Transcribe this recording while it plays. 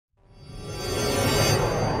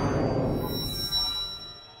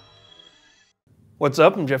What's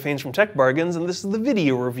up, I'm Jeff Haynes from Tech Bargains, and this is the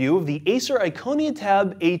video review of the Acer Iconia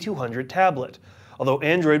Tab A200 tablet. Although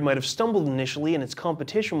Android might have stumbled initially in its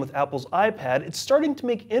competition with Apple's iPad, it's starting to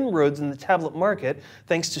make inroads in the tablet market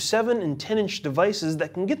thanks to 7 and 10-inch devices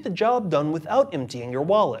that can get the job done without emptying your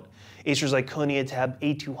wallet. Acer's Iconia Tab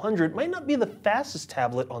A200 might not be the fastest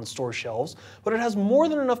tablet on store shelves, but it has more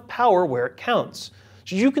than enough power where it counts.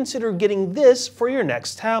 Should you consider getting this for your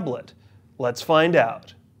next tablet? Let's find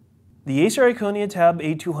out. The Acer Iconia Tab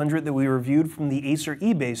A200 that we reviewed from the Acer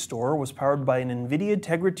eBay store was powered by an Nvidia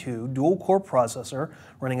Tegra 2 dual-core processor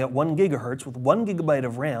running at 1 GHz with 1 GB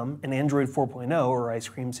of RAM and Android 4.0 or Ice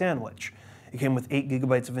Cream Sandwich. It came with 8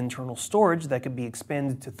 GB of internal storage that could be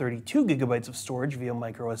expanded to 32 GB of storage via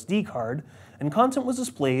microSD card, and content was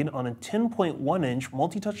displayed on a 10.1-inch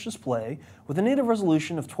multi-touch display with a native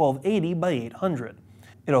resolution of 1280 by 800.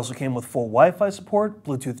 It also came with full Wi-Fi support,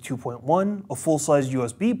 Bluetooth 2.1, a full-sized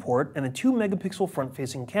USB port, and a 2-megapixel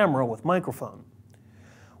front-facing camera with microphone.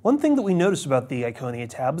 One thing that we noticed about the Iconia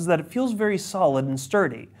Tab is that it feels very solid and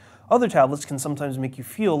sturdy. Other tablets can sometimes make you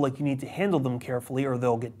feel like you need to handle them carefully or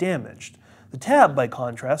they'll get damaged. The Tab, by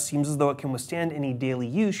contrast, seems as though it can withstand any daily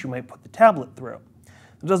use you might put the tablet through.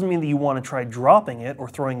 It doesn't mean that you want to try dropping it or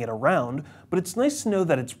throwing it around, but it's nice to know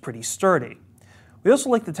that it's pretty sturdy. We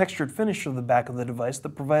also like the textured finish of the back of the device that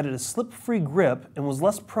provided a slip-free grip and was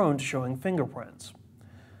less prone to showing fingerprints.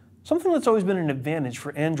 Something that's always been an advantage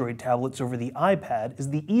for Android tablets over the iPad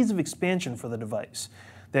is the ease of expansion for the device.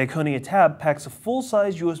 The Iconia Tab packs a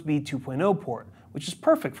full-size USB 2.0 port, which is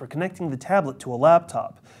perfect for connecting the tablet to a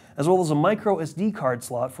laptop, as well as a microSD card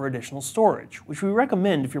slot for additional storage, which we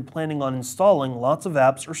recommend if you're planning on installing lots of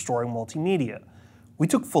apps or storing multimedia. We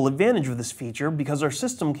took full advantage of this feature because our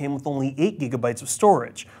system came with only 8 GB of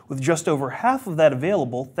storage, with just over half of that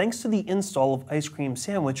available thanks to the install of Ice Cream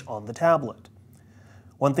Sandwich on the tablet.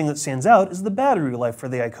 One thing that stands out is the battery life for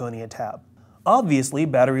the Iconia Tab. Obviously,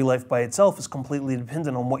 battery life by itself is completely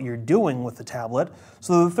dependent on what you're doing with the tablet,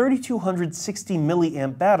 so the 3260 mAh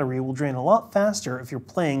battery will drain a lot faster if you're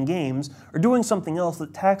playing games or doing something else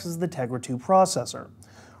that taxes the Tegra 2 processor.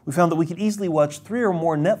 We found that we could easily watch 3 or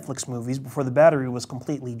more Netflix movies before the battery was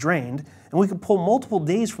completely drained, and we could pull multiple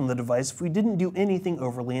days from the device if we didn't do anything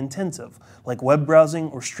overly intensive, like web browsing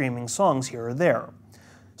or streaming songs here or there.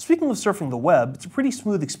 Speaking of surfing the web, it's a pretty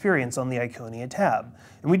smooth experience on the Iconia Tab,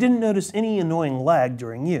 and we didn't notice any annoying lag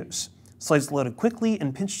during use. Slides loaded quickly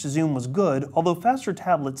and pinch to zoom was good, although faster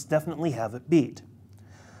tablets definitely have it beat.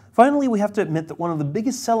 Finally, we have to admit that one of the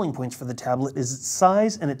biggest selling points for the tablet is its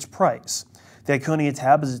size and its price. The Iconia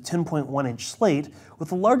Tab is a 10.1-inch slate with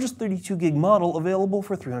the largest 32GB model available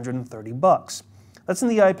for $330. That's in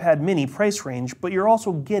the iPad mini price range, but you're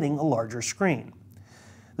also getting a larger screen.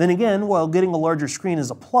 Then again, while getting a larger screen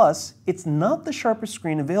is a plus, it's not the sharpest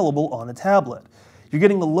screen available on a tablet. You're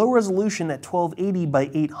getting a low resolution at 1280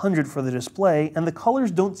 by 800 for the display, and the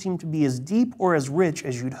colors don't seem to be as deep or as rich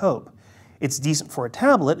as you'd hope. It's decent for a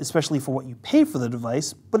tablet, especially for what you pay for the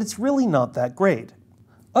device, but it's really not that great.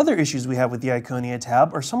 Other issues we have with the Iconia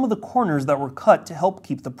Tab are some of the corners that were cut to help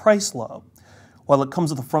keep the price low. While it comes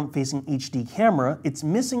with a front-facing HD camera, it's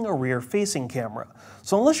missing a rear-facing camera.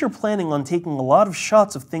 So unless you're planning on taking a lot of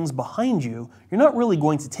shots of things behind you, you're not really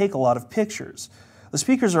going to take a lot of pictures. The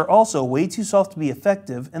speakers are also way too soft to be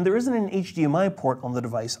effective, and there isn't an HDMI port on the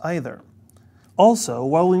device either. Also,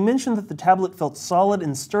 while we mentioned that the tablet felt solid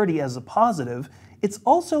and sturdy as a positive, it's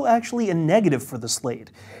also actually a negative for the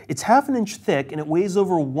slate. It's half an inch thick and it weighs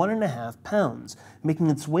over 1.5 pounds, making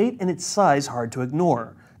its weight and its size hard to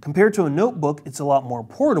ignore. Compared to a notebook, it's a lot more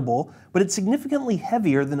portable, but it's significantly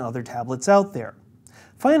heavier than other tablets out there.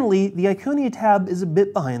 Finally, the Iconia Tab is a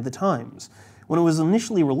bit behind the times. When it was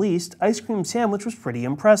initially released, Ice Cream Sandwich was pretty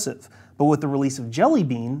impressive, but with the release of Jelly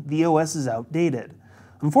Bean, the OS is outdated.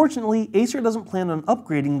 Unfortunately, Acer doesn't plan on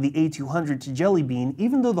upgrading the A200 to Jelly Bean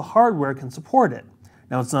even though the hardware can support it.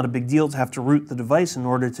 Now, it's not a big deal to have to root the device in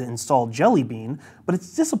order to install Jelly Bean, but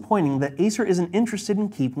it's disappointing that Acer isn't interested in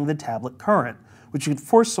keeping the tablet current, which could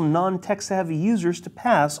force some non-tech-savvy users to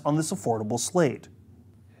pass on this affordable slate.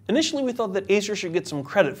 Initially, we thought that Acer should get some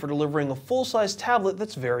credit for delivering a full-size tablet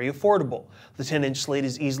that's very affordable. The 10-inch slate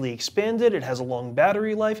is easily expanded, it has a long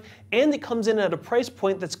battery life, and it comes in at a price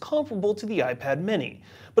point that's comparable to the iPad mini.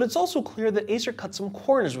 but it's also clear that Acer cut some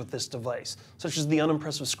corners with this device, such as the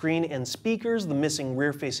unimpressive screen and speakers, the missing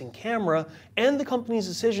rear-facing camera, and the company's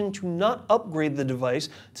decision to not upgrade the device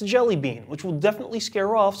to Jelly Bean, which will definitely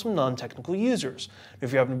scare off some non-technical users.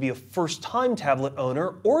 If you happen to be a first-time tablet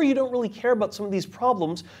owner, or you don't really care about some of these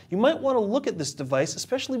problems, you might want to look at this device,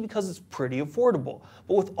 especially because it's pretty affordable.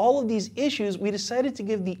 But with all of these issues, we decided to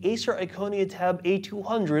give the Acer Iconia Tab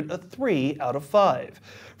A200 a 3 out of 5.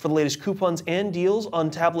 For the latest coupons and deals on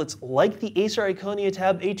tablets like the Acer Iconia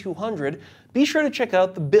Tab A200, be sure to check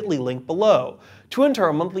out the bit.ly link below. To enter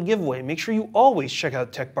our monthly giveaway, make sure you always check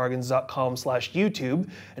out techbargains.com/YouTube,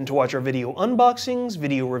 and to watch our video unboxings,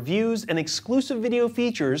 video reviews, and exclusive video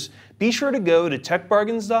features, be sure to go to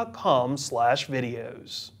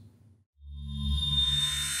techbargains.com/videos.